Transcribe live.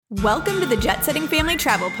Welcome to the Jet Setting Family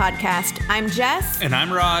Travel Podcast. I'm Jess. And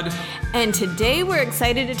I'm Rod. And today we're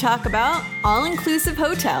excited to talk about all-inclusive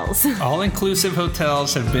hotels. All-inclusive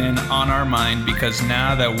hotels have been on our mind because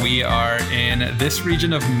now that we are in this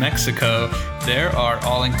region of Mexico, there are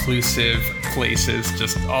all-inclusive places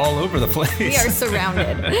just all over the place. We are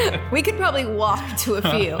surrounded. We could probably walk to a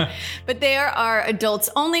few. But there are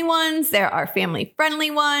adults-only ones. There are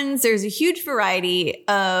family-friendly ones. There's a huge variety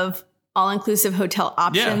of all-inclusive hotel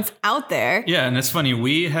options out there. Yeah, and it's funny.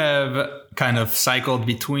 We have kind of cycled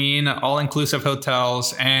between all-inclusive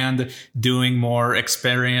hotels and doing more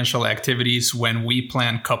experiential activities when we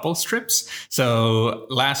plan couples trips. So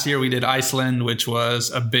last year we did Iceland, which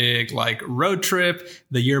was a big road trip.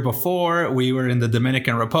 The year before we were in the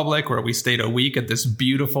Dominican Republic where we stayed a week at this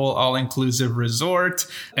beautiful all-inclusive resort.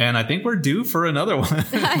 And I think we're due for another one.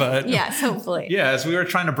 But yes, hopefully. Yeah, as we were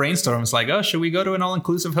trying to brainstorm, it's like, oh, should we go to an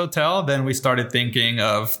all-inclusive hotel? Then we started thinking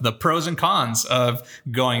of the pros and cons of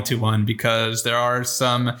going to one because there are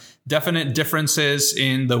some definite differences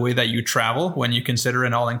in the way that you travel when you consider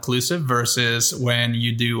an all-inclusive versus when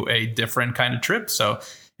you do a different kind of trip. So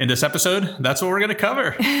in this episode, that's what we're going to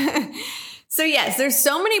cover. So yes, there's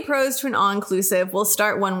so many pros to an all-inclusive. We'll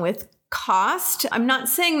start one with cost. I'm not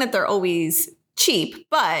saying that they're always cheap,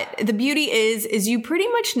 but the beauty is you pretty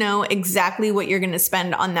much know exactly what you're going to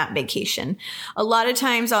spend on that vacation. A lot of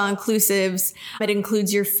times all-inclusives, it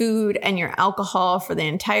includes your food and your alcohol for the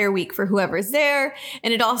entire week for whoever's there.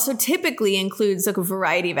 And it also typically includes a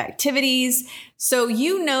variety of activities. So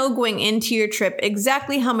you know going into your trip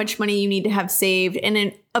exactly how much money you need to have saved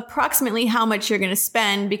and approximately how much you're going to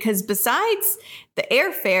spend, because besides the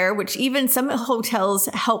airfare, which even some hotels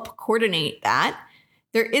help coordinate that,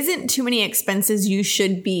 there isn't too many expenses you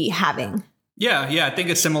should be having. Yeah, I think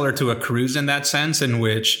it's similar to a cruise in that sense, in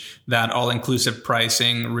which that all-inclusive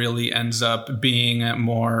pricing really ends up being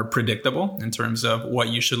more predictable in terms of what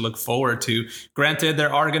you should look forward to. Granted,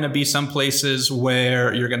 there are going to be some places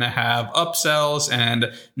where you're going to have upsells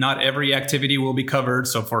and not every activity will be covered.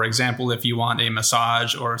 So for example, if you want a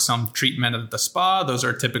massage or some treatment at the spa, those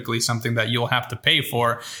are typically something that you'll have to pay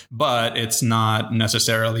for, but it's not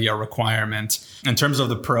necessarily a requirement. In terms of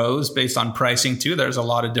the pros, based on pricing too, there's a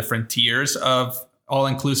lot of different tiers of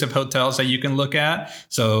all-inclusive hotels that you can look at.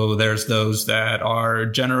 So there's those that are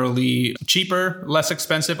generally cheaper, less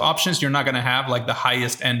expensive options. You're not going to have the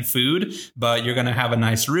highest end food, but you're going to have a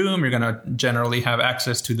nice room. You're going to generally have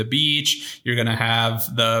access to the beach. You're going to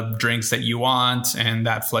have the drinks that you want and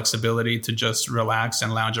that flexibility to just relax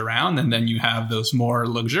and lounge around. And then you have those more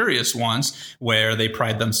luxurious ones where they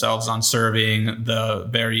pride themselves on serving the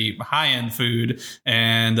very high-end food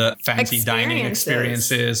and fancy dining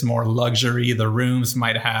experiences, more luxury. The room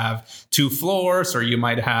might have 2 floors, or you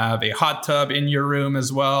might have a hot tub in your room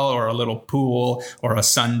as well, or a little pool or a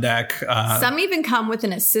sun deck. Some even come with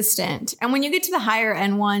an assistant. And when you get to the higher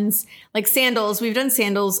end ones, like Sandals, we've done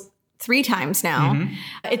Sandals 3 times now. Mm-hmm.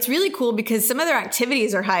 It's really cool because some of their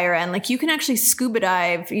activities are higher end. You can actually scuba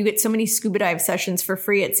dive. You get so many scuba dive sessions for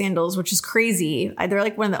free at Sandals, which is crazy. They're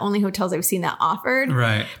one of the only hotels I've seen that offered.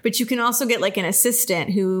 Right. But you can also get an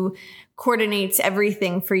assistant who coordinates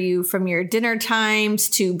everything for you, from your dinner times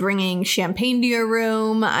to bringing champagne to your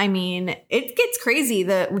room. I mean, it gets crazy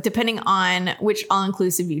depending on which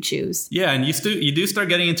all-inclusive you choose. Yeah, and you do start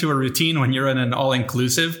getting into a routine when you're in an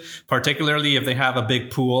all-inclusive, particularly if they have a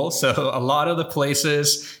big pool. So a lot of the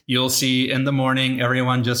places you'll see in the morning,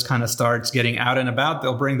 everyone just kind of starts getting out and about.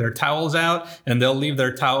 They'll bring their towels out and they'll leave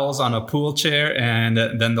their towels on a pool chair, and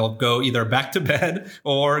then they'll go either back to bed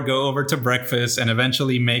or go over to breakfast and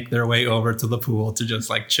eventually make their way over to the pool to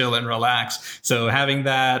just chill and relax. So having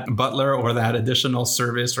that butler or that additional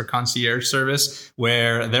service or concierge service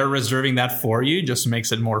where they're reserving that for you just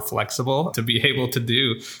makes it more flexible to be able to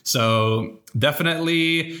do. So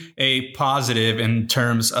definitely a positive in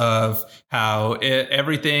terms of how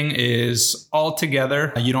everything is all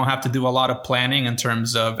together. You don't have to do a lot of planning in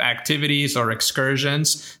terms of activities or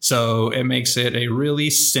excursions. So it makes it a really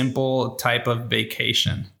simple type of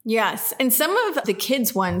vacation. Yes. And some of the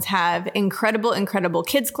kids ones have incredible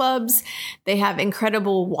kids clubs. They have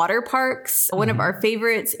incredible water parks. One of our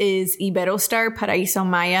favorites is Iberostar Paraíso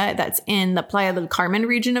Maya. That's in the Playa del Carmen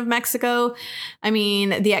region of Mexico. I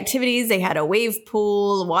mean, the activities, they had a wave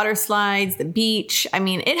pool, water slides, the beach. I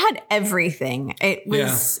mean, it had everything. It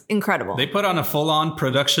was incredible. They put on a full-on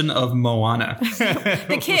production of Moana.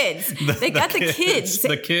 The kids. They got the kids.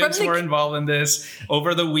 The kids were involved in this.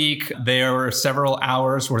 Over the week, there were several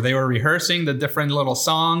hours where they were rehearsing the different little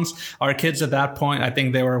songs. Our kids at that point, I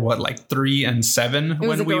think they were, 3 and 7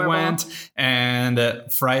 when we went. And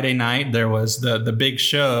Friday night, there was the big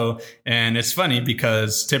show. And it's funny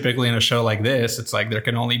because typically in a show like this, it's like there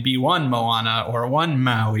can only be one Moana or one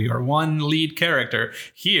Maui or one lead character.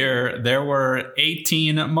 Here, there were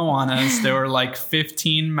 18 Moanas. There were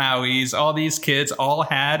 15 Mauis. All these kids all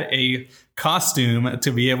had a costume to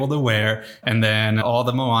be able to wear, and then all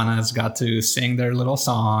the Moanas got to sing their little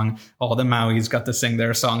song. All the Mauis got to sing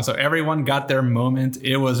their song. So everyone got their moment.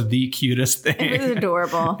 It was the cutest thing. It was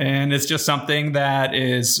adorable. And it's just something that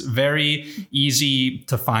is very easy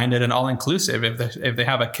to find at an all-inclusive. If they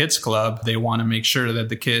have a kids club, they want to make sure that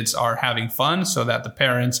the kids are having fun so that the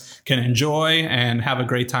parents can enjoy and have a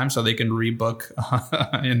great time so they can rebook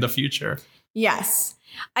in the future. Yes.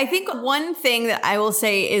 I think one thing that I will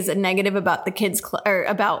say is a negative about the kids or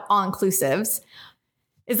about all-inclusives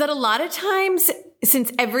is that a lot of times,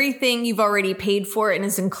 since everything you've already paid for and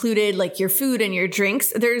is included, like your food and your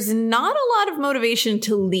drinks, there's not a lot of motivation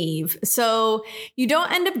to leave. So you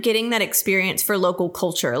don't end up getting that experience for local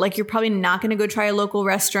culture. Like you're probably not going to go try a local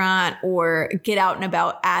restaurant or get out and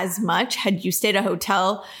about as much had you stayed at a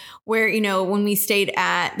hotel where, when we stayed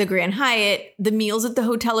at the Grand Hyatt, the meals at the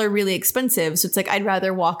hotel are really expensive. So it's like, I'd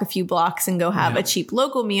rather walk a few blocks and go have a cheap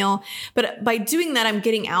local meal. But by doing that, I'm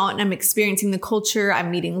getting out and I'm experiencing the culture.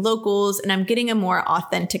 I'm meeting locals and I'm getting a more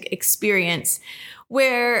authentic experience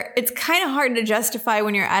where it's kind of hard to justify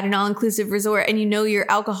when you're at an all-inclusive resort and your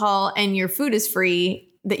alcohol and your food is free,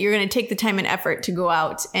 that you're going to take the time and effort to go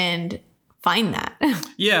out and find that.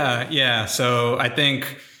 Yeah. So I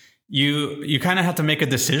think you kind of have to make a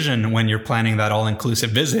decision when you're planning that all-inclusive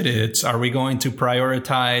visit. It's, are we going to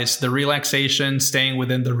prioritize the relaxation, staying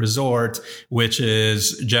within the resort, which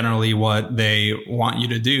is generally what they want you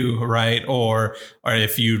to do, right? Or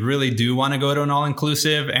if you really do want to go to an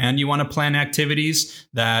all-inclusive and you want to plan activities,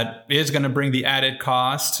 that is going to bring the added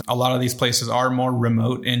cost. A lot of these places are more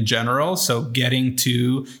remote in general, so getting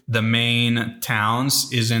to the main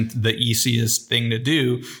towns isn't the easiest thing to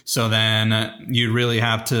do. So then you really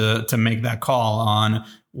have to make that call on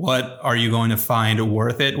what are you going to find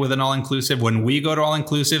worth it with an all-inclusive. When we go to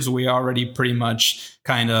all-inclusives, we already pretty much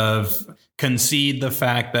kind of concede the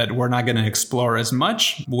fact that we're not going to explore as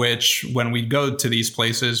much, which when we go to these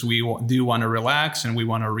places, we do want to relax and we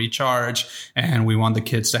want to recharge and we want the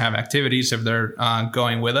kids to have activities if they're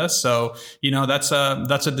going with us. So, that's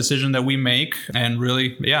a decision that we make. And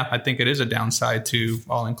really, I think it is a downside to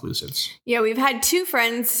all-inclusives. Yeah, we've had 2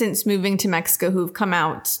 friends since moving to Mexico who've come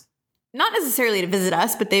out, not necessarily to visit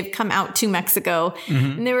us, but they've come out to Mexico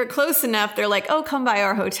and they were close enough. They're like, oh, come by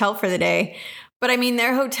our hotel for the day. But I mean,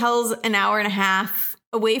 their hotel's an hour and a half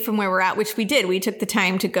away from where we're at, which we did. We took the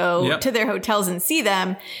time to go to their hotels and see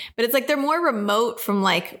them. But it's like they're more remote from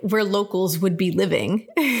where locals would be living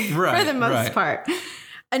for the most part.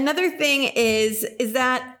 Another thing is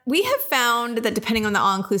that we have found that depending on the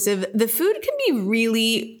all-inclusive, the food can be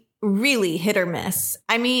really, really hit or miss.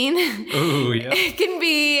 I mean, it can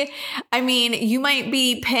be, you might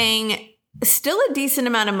be paying still a decent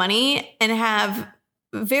amount of money and have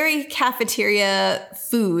very cafeteria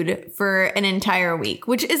food for an entire week,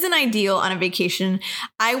 which isn't ideal on a vacation.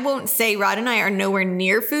 I won't say Rod and I are nowhere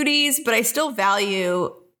near foodies, but I still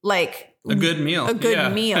value a good meal. A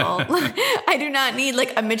good meal. I do not need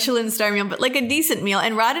a Michelin star meal, but a decent meal.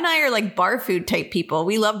 And Rod and I are bar food type people.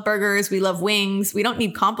 We love burgers. We love wings. We don't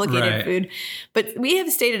need complicated food. But we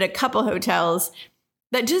have stayed at a couple hotels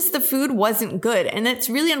that just the food wasn't good. And that's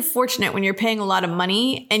really unfortunate when you're paying a lot of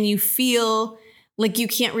money and you feel like you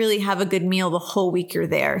can't really have a good meal the whole week you're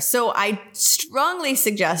there. So I strongly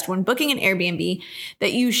suggest when booking an Airbnb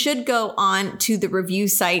that you should go on to the review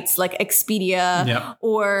sites like Expedia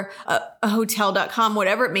or a hotel.com,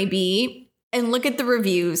 whatever it may be, and look at the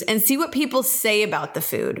reviews and see what people say about the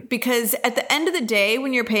food. Because at the end of the day,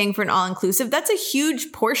 when you're paying for an all-inclusive, that's a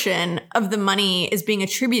huge portion of the money is being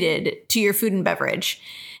attributed to your food and beverage.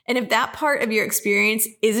 And if that part of your experience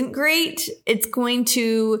isn't great, it's going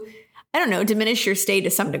to, diminish your stay to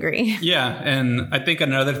some degree. Yeah. And I think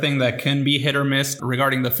another thing that can be hit or miss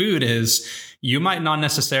regarding the food is, you might not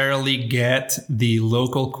necessarily get the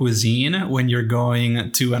local cuisine when you're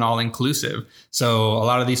going to an all-inclusive. So a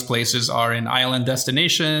lot of these places are in island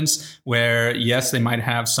destinations where, yes, they might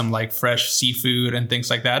have some like fresh seafood and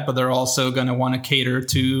things like that, but they're also going to want to cater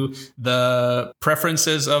to the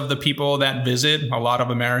preferences of the people that visit. A lot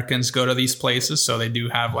of Americans go to these places, so they do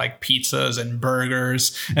have like pizzas and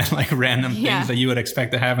burgers and like random things that you would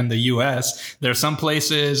expect to have in the US. There are some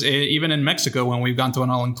places, even in Mexico, when we've gone to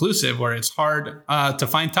an all-inclusive, where it's hard to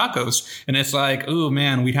find tacos. And it's like, oh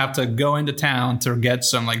man, we'd have to go into town to get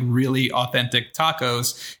some like really authentic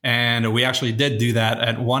tacos. And we actually did do that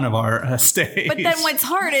at one of our stays. But then what's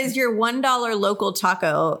hard is your $1 local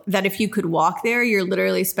taco that if you could walk there, you're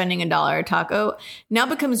literally spending $1 a taco, now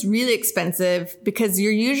becomes really expensive because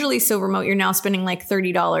you're usually so remote. You're now spending like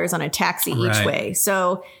 $30 on a taxi each way.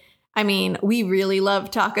 So, I mean, we really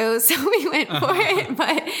love tacos, so we went for it,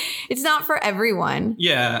 but it's not for everyone.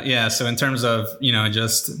 Yeah. So in terms of,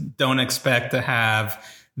 just don't expect to have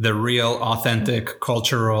the real authentic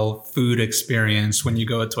cultural food experience when you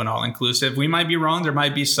go to an all-inclusive. We might be wrong. There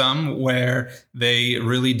might be some where they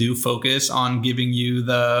really do focus on giving you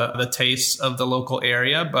the taste of the local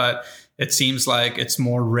area, but it seems like it's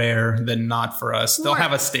more rare than not for us. They'll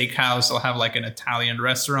have a steakhouse. They'll have like an Italian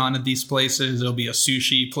restaurant at these places. There'll be a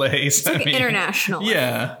sushi place. It's like international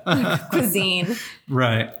cuisine.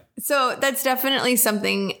 Right. So that's definitely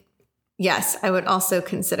something, yes, I would also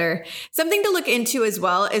consider. Something to look into as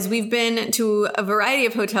well is we've been to a variety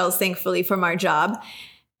of hotels, thankfully, from our job.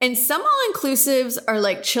 And some all-inclusives are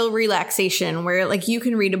like chill relaxation where like you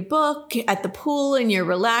can read a book at the pool and you're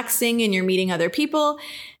relaxing and you're meeting other people.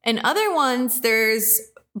 And other ones, there's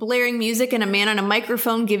blaring music and a man on a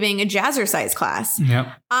microphone giving a jazzercise class. Yep.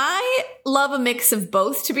 I love a mix of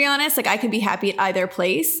both, to be honest. Like I can be happy at either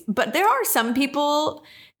place. But there are some people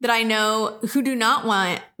that I know who do not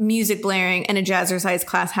want music blaring and a jazzercise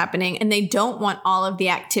class happening, and they don't want all of the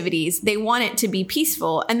activities. They want it to be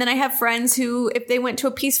peaceful. And then I have friends who, if they went to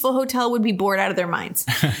a peaceful hotel, would be bored out of their minds.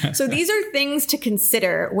 So these are things to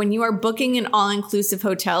consider when you are booking an all-inclusive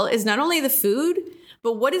hotel, is not only the food,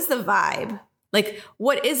 but what is the vibe? Like,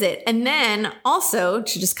 what is it? And then also,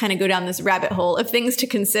 to just kind of go down this rabbit hole of things to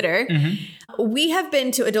consider, we have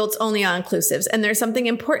been to adults only all-inclusives, and there's something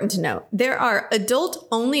important to note. There are adult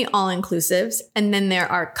only all-inclusives, and then there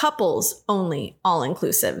are couples only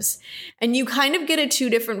all-inclusives. And you kind of get a two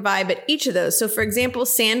different vibe at each of those. So for example,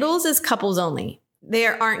 Sandals is couples only.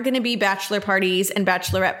 There aren't going to be bachelor parties and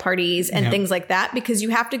bachelorette parties and things like that because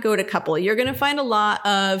you have to go to couple. You're going to find a lot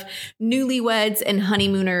of newlyweds and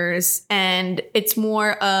honeymooners, and it's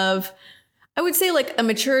more of, I would say, like a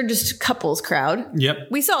mature just couples crowd. Yep.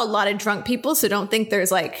 We saw a lot of drunk people, so don't think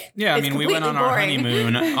there's like, yeah, I mean, we went on our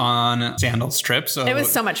honeymoon on Sandals trip. So it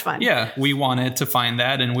was so much fun. Yeah, we wanted to find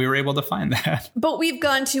that and we were able to find that. But we've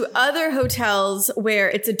gone to other hotels where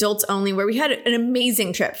it's adults only, where we had an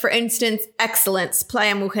amazing trip. For instance, Excellence,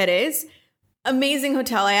 Playa Mujeres. Amazing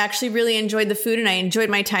hotel. I actually really enjoyed the food and I enjoyed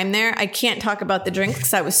my time there. I can't talk about the drinks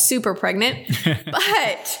because I was super pregnant,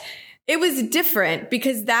 but it was different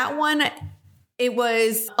because that one, it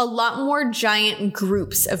was a lot more giant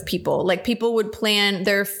groups of people. Like people would plan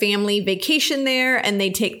their family vacation there and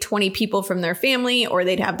they'd take 20 people from their family, or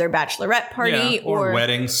they'd have their bachelorette party or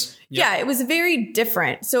weddings. Yeah, it was very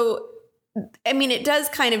different. So, I mean, it does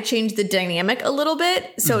kind of change the dynamic a little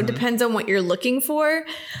bit. So it depends on what you're looking for.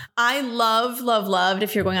 I loved,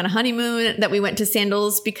 if you're going on a honeymoon, that we went to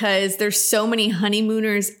Sandals because there's so many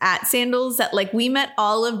honeymooners at Sandals that like we met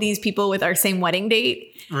all of these people with our same wedding date.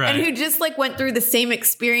 Right. And who just like went through the same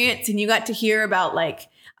experience, and you got to hear about like,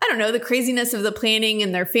 I don't know, the craziness of the planning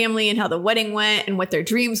and their family and how the wedding went and what their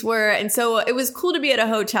dreams were. And so it was cool to be at a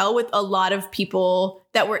hotel with a lot of people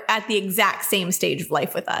that were at the exact same stage of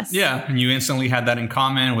life with us. Yeah. And you instantly had that in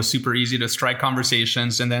common. It was super easy to strike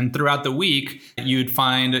conversations. And then throughout the week, you'd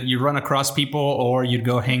run across people or you'd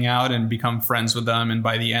go hang out and become friends with them. And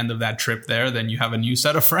by the end of that trip there, then you have a new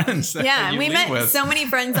set of friends. Yeah. We met so many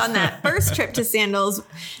friends on that first trip to Sandals.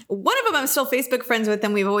 One of them I'm still Facebook friends with,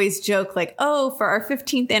 and we've always joked like, oh, for our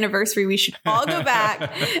 15th anniversary, we should all go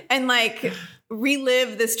back and like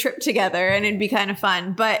relive this trip together, and it'd be kind of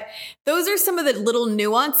fun. But those are some of the little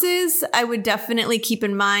nuances I would definitely keep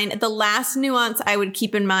in mind. The last nuance I would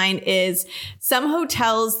keep in mind is some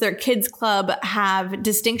hotels, their kids club have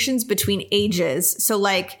distinctions between ages. So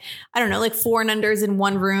like, I don't know, like 4 and unders in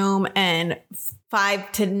one room and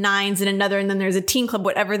 5 to 9s in another, and then there's a teen club,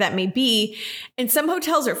 whatever that may be. And some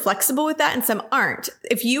hotels are flexible with that and some aren't.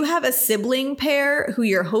 If you have a sibling pair who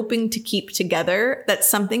you're hoping to keep together, that's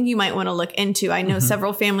something you might want to look into. I know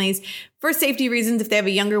several families, for safety reasons, if they have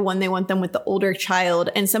a younger one, they want them with the older child,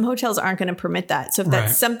 and some hotels aren't going to permit that. So if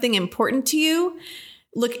that's something important to you,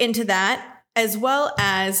 look into that. As well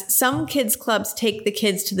as some kids clubs take the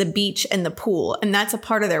kids to the beach and the pool, and that's a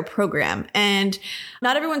part of their program. And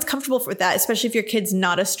not everyone's comfortable with that, especially if your kid's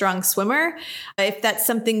not a strong swimmer, if that's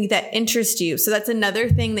something that interests you. So that's another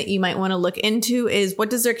thing that you might want to look into is, what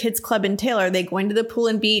does their kids club entail? Are they going to the pool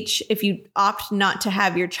and beach? If you opt not to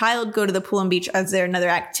have your child go to the pool and beach, is there another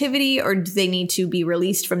activity, or do they need to be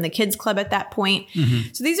released from the kids club at that point?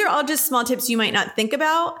 So these are all just small tips you might not think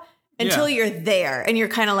about until you're there and you're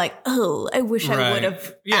kind of like, oh, I wish I would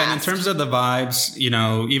have. Yeah. asked. And in terms of the vibes,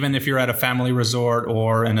 even if you're at a family resort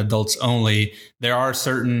or an adults only, there are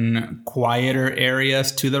certain quieter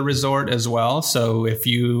areas to the resort as well. So if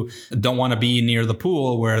you don't want to be near the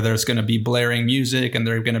pool where there's going to be blaring music and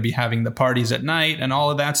they're going to be having the parties at night and all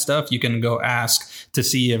of that stuff, you can go ask to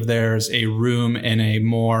see if there's a room in a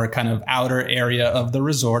more kind of outer area of the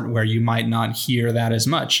resort where you might not hear that as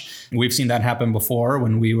much. We've seen that happen before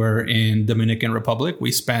when we were in Dominican Republic.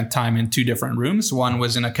 We spent time in 2 different rooms. One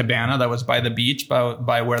was in a cabana that was by the beach,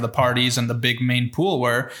 by where the parties and the big main pool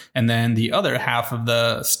were. And then the other half of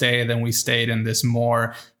the stay, then we stayed in this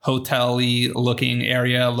more hotel-y looking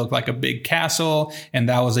area, looked like a big castle, and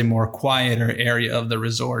that was a more quieter area of the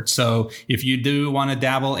resort. So if you do want to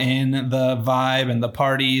dabble in the vibe and the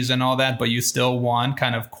parties and all that, but you still want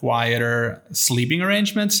kind of quieter sleeping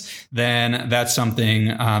arrangements, then that's something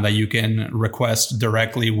that you can request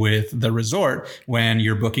directly with the resort when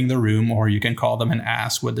you're booking the room, or you can call them and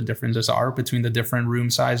ask what the differences are between the different room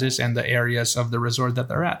sizes and the areas of the resort that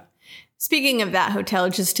they're at. Speaking of that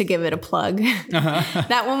hotel, just to give it a plug,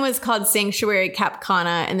 that one was called Sanctuary Cap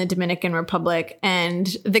Cana in the Dominican Republic. And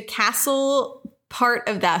the castle part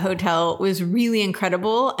of that hotel was really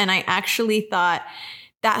incredible. And I actually thought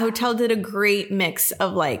that hotel did a great mix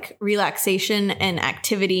of like relaxation and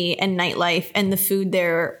activity and nightlife, and the food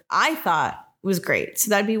there, I thought, was great.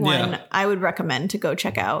 So that'd be one I would recommend to go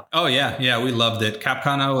check out. Oh, yeah. Yeah, we loved it. Cap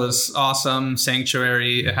Cana was awesome.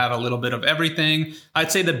 Sanctuary, it had a little bit of everything.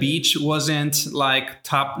 I'd say the beach wasn't like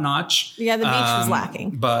top notch. Yeah, the beach was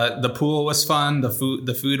lacking. But the pool was fun. The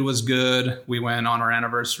food was good. We went on our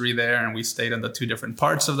anniversary there and we stayed in the 2 different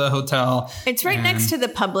parts of the hotel. It's right next to the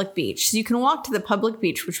public beach. So you can walk to the public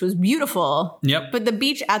beach, which was beautiful. Yep. But the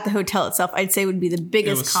beach at the hotel itself, I'd say, would be the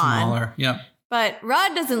biggest it was con. Smaller. Yep. But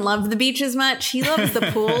Rod doesn't love the beach as much. He loves the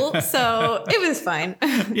pool, so it was fine.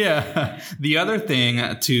 Yeah. The other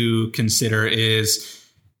thing to consider is,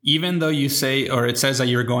 even though you say, or it says that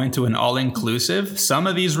you're going to an all-inclusive, some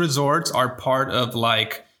of these resorts are part of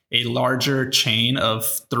like a larger chain of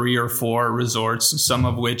 3 or 4 resorts, some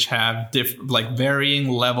of which have varying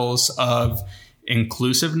levels of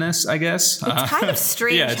inclusiveness, I guess. It's kind of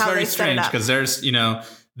strange. Yeah, it's very strange because there's,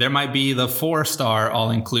 there might be the 4-star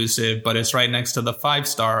all-inclusive, but it's right next to the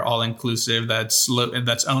 5-star all-inclusive that's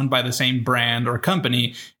owned by the same brand or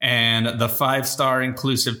company. And the 5-star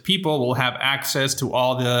inclusive people will have access to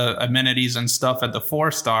all the amenities and stuff at the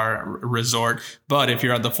 4-star resort. But if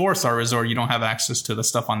you're at the 4-star resort, you don't have access to the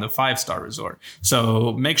stuff on the 5-star resort.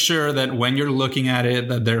 So make sure that when you're looking at it,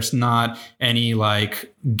 that there's not any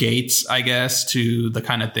like gates, I guess, to the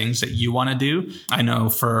kind of things that you want to do. I know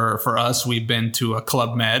for us, we've been to a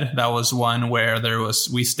Club Med. That was one where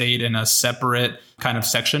we stayed in a separate kind of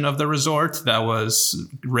section of the resort that was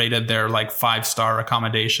rated their like 5-star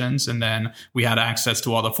accommodations. And then we had access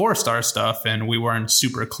to all the 4-star stuff, and we weren't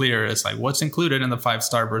super clear as like what's included in the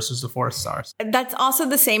 5-star versus the 4 stars. That's also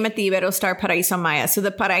the same at the Iberostar Paraíso Maya. So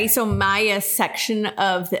the Paraíso Maya section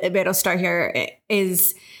of the Iberostar here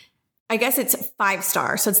is, I guess it's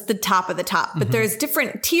 5-star. So it's the top of the top, but there's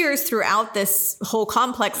different tiers throughout this whole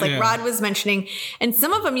complex, like Rod was mentioning. And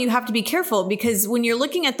some of them you have to be careful because when you're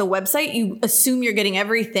looking at the website, you assume you're getting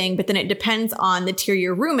everything, but then it depends on the tier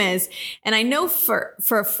your room is. And I know for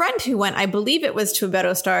a friend who went, I believe it was to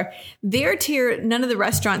Iberostar, their tier, none of the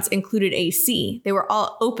restaurants included AC. They were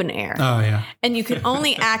all open air. Oh, yeah. And you could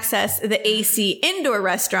only access the AC indoor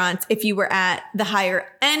restaurants if you were at the higher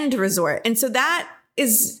end resort. And so that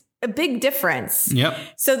is a big difference. Yep.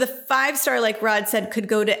 So the 5-star, like Rod said, could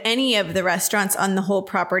go to any of the restaurants on the whole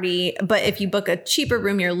property. But if you book a cheaper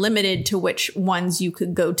room, you're limited to which ones you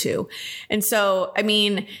could go to. And so, I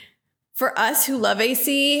mean, for us who love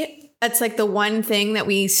AC, that's like the one thing that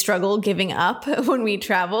we struggle giving up when we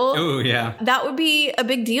travel. Oh, yeah. That would be a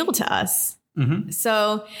big deal to us.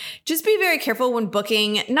 So just be very careful when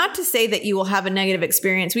booking. Not to say that you will have a negative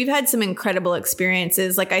experience. We've had some incredible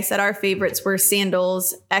experiences. Like I said, our favorites were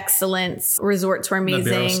Sandals, Excellence, resorts were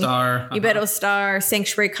amazing. Iberostar,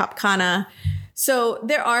 Sanctuary Cap Cana. So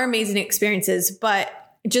there are amazing experiences, but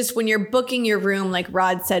just when you're booking your room, like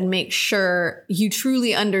Rod said, make sure you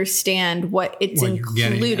truly understand what it's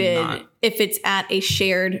included if it's at a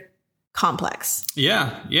shared complex.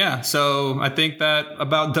 Yeah. So I think that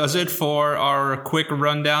about does it for our quick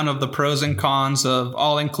rundown of the pros and cons of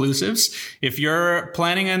all-inclusives. If you're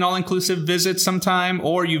planning an all-inclusive visit sometime,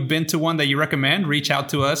 or you've been to one that you recommend, reach out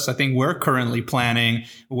to us. I think we're currently planning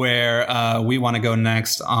where we want to go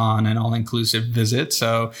next on an all-inclusive visit.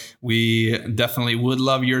 So we definitely would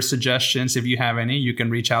love your suggestions. If you have any, you can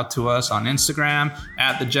reach out to us on Instagram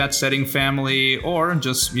at the Jet Setting Family, or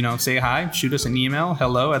just, say hi, shoot us an email,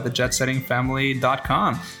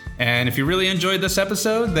 hello@thejetsettingfamily.com. And if you really enjoyed this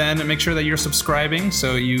episode, then make sure that you're subscribing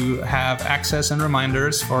so you have access and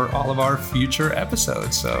reminders for all of our future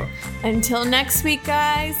episodes. So until next week,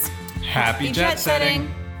 guys, happy jet setting.